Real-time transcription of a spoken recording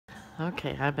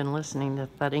Okay, I've been listening to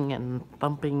thudding and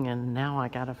thumping, and now I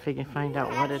gotta find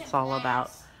out what it's all about.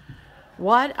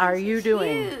 What are you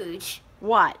doing? Huge.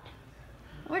 What?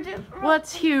 We're doing.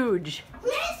 What's huge?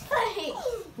 This place.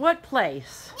 What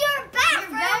place? Your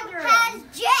bathroom has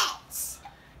jets.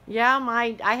 Yeah,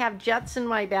 I have jets in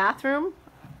my bathroom.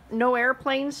 No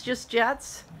airplanes, just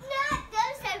jets. Not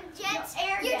those have jets. No,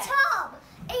 air jets. Tub.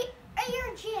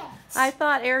 Air jets. I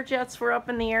thought air jets were up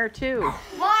in the air too.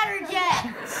 Water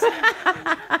jets.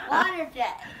 Water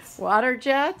jets. Water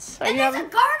jets? And there's a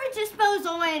garbage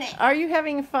disposal in it. Are you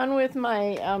having fun with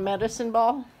my medicine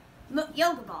ball?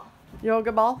 Yoga ball.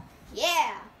 Yoga ball?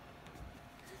 Yeah.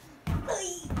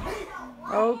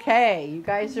 Okay, you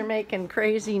guys are making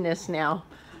craziness now.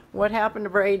 What happened to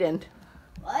Braden?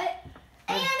 What?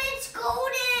 And it's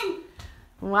golden.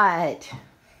 What?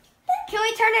 Can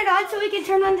we turn it on so we can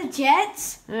turn on the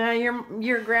jets?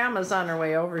 Your grandma's on her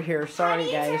way over here.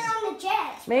 Sorry, guys. How do you turn on the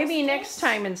jets? Maybe next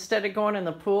time, instead of going in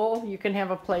the pool, you can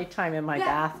have a playtime in my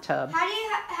bathtub.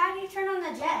 How do you turn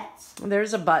on the jets?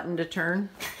 There's a button to turn.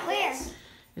 Where?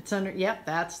 It's under, yep,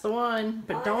 that's the one.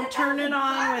 But don't turn it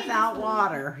on without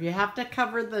water. You have to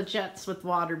cover the jets with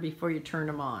water before you turn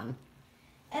them on.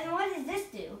 And what does this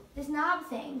do? This knob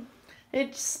thing?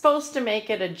 It's supposed to make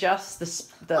it adjust the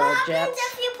what jets. What happens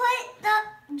if you put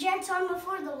the jets on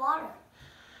before the water?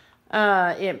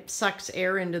 It sucks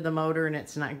air into the motor and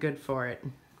it's not good for it.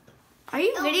 Are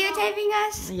you videotaping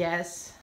us? Yes.